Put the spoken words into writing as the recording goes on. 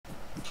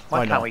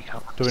Why can't we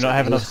come? Do we not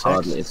have enough It's sex?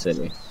 hardly a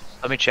city.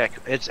 Let me check.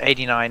 It's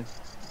 89.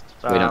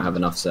 We don't have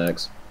enough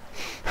sex.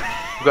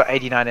 We've got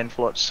 89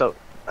 influence, so...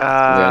 We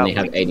only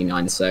have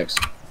 89 sex.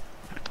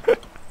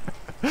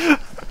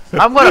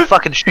 I'm gonna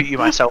fucking shoot you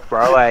myself,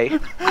 bro, eh?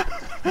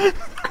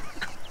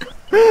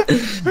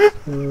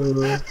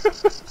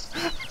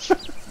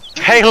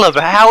 Caleb,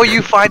 how are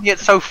you finding it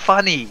so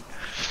funny?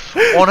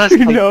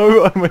 Honestly.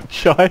 No, I'm a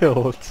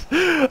child.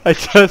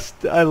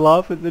 I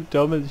laugh at the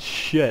dumbest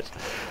shit.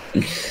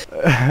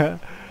 I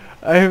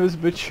am as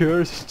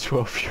mature as a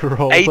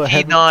 12-year-old.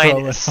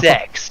 89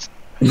 sex.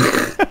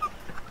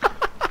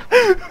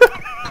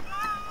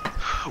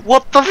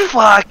 What the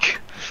fuck?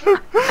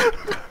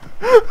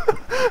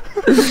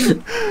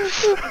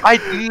 I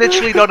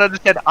literally don't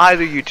understand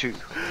either you two.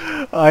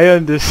 I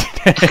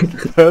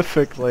understand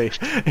perfectly.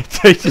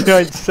 It's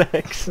 89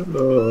 sex.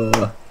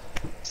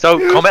 So,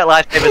 Combat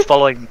Lifesavers is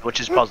following me, which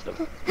is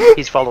positive.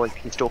 He's following,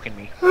 he's stalking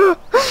me.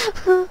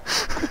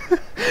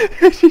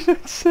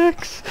 89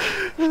 sex.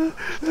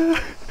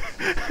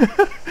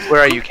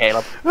 Where are you,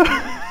 Caleb?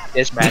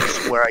 There's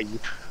Max, where are you?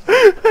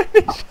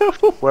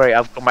 Where are you?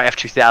 I've got my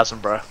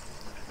F2000, bro.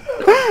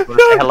 You wanna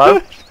say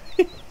hello?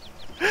 You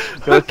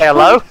wanna say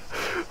hello?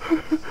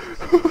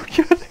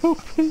 Can't help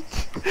it.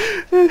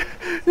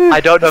 I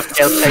don't know if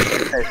Caleb's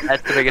taking it.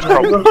 That's the biggest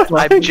problem.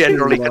 I'm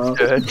generally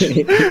concerned.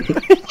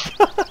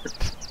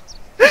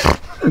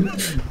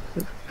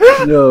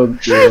 Oh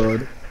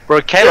god.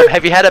 Bro, Caleb,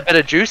 have you had a bit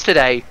of juice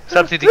today?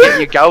 Something to get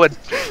you going.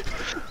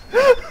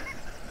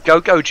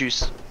 Go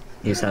juice.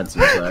 He's had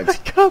some sex. I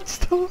can't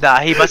stop. Nah,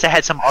 he must have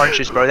had some orange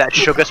juice, bro. That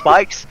sugar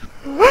spikes.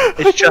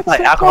 It's just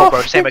like alcohol,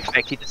 bro. Same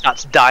effect. He just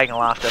starts dying of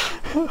laughter.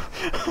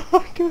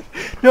 Oh god.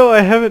 No,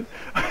 I haven't.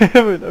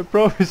 I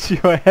promise you,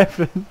 I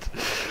haven't.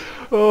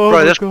 Oh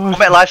Bro, this god.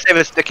 Combat Lifesaver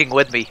is sticking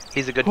with me.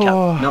 He's a good cunt.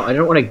 Oh, No, I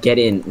don't want to get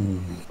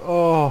in.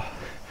 oh.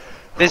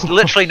 There's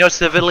literally no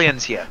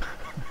civilians here.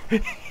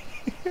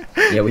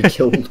 Yeah, we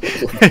killed all of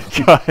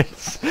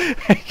them.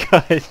 Hey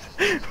guys,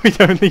 we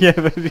only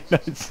have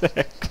 89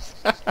 sex.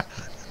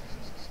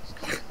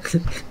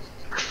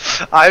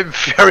 I'm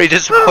very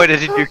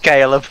disappointed in you,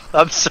 Caleb.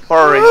 I'm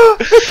sorry.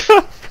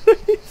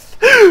 Please.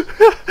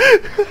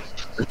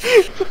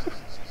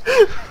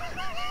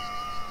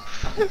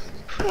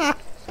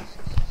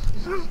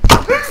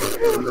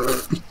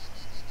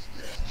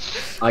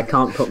 I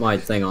can't put my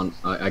thing on.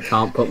 I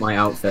can't put my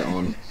outfit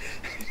on.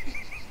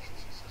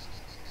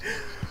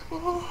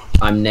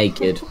 I'm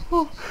naked.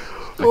 I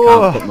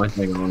can't put my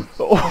thing on.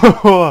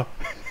 Oh,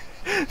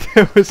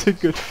 that was a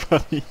good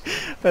funny,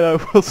 and I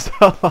will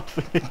start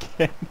laughing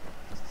again.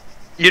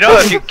 You know,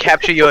 if you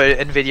capture your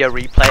NVIDIA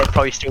replay, it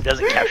probably still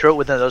doesn't capture it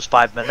within those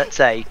 5 minutes.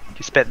 Say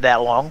you spent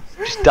that long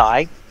just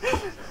dying.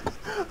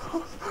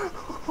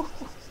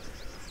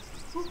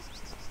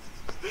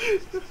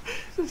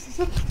 This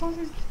isn't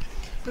funny.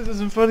 This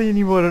isn't funny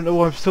anymore. I don't know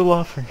why I'm still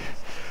laughing.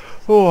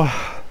 Oh,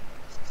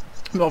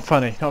 not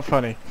funny. Not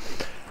funny.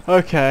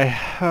 Okay.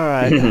 All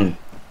right.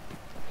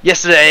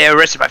 Yesterday, I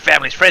arrested my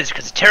family's friends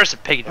because the terrorists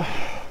have picked.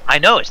 I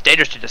know it's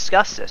dangerous to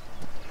discuss this.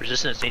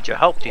 Resistance needs your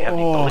help. Do you have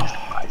any bullet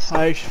supplies?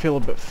 I actually feel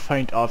a bit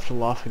faint after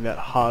laughing that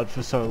hard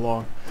for so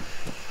long.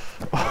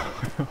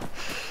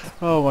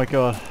 Oh my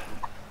god.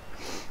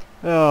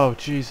 Oh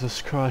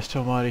Jesus Christ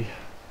Almighty.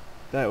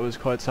 That was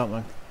quite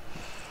something.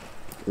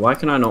 Why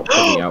can I not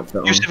put the outfit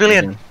on? You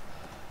civilian.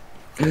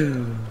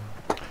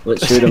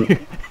 Let's shoot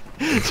him.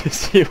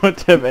 Just you want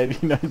to have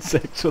 89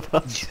 sex with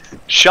us?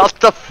 Shut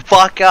the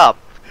fuck up.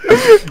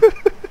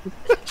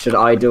 Should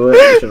I do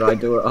it? Should I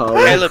do it? Oh,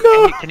 Caleb,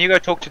 can you go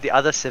talk to the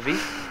other civvy?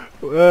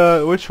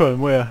 Which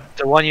one? Where?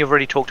 The one you've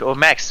already talked to. Or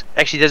Max.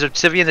 Actually, there's a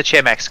civvy in the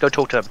chair, Max. Go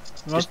talk to him.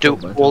 Just do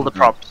all the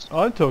prompts.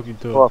 I'm talking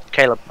to him. Oh,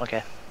 Caleb.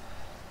 Okay.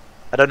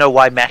 I don't know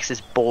why Max is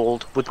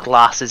bald with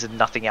glasses and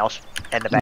nothing else and the back.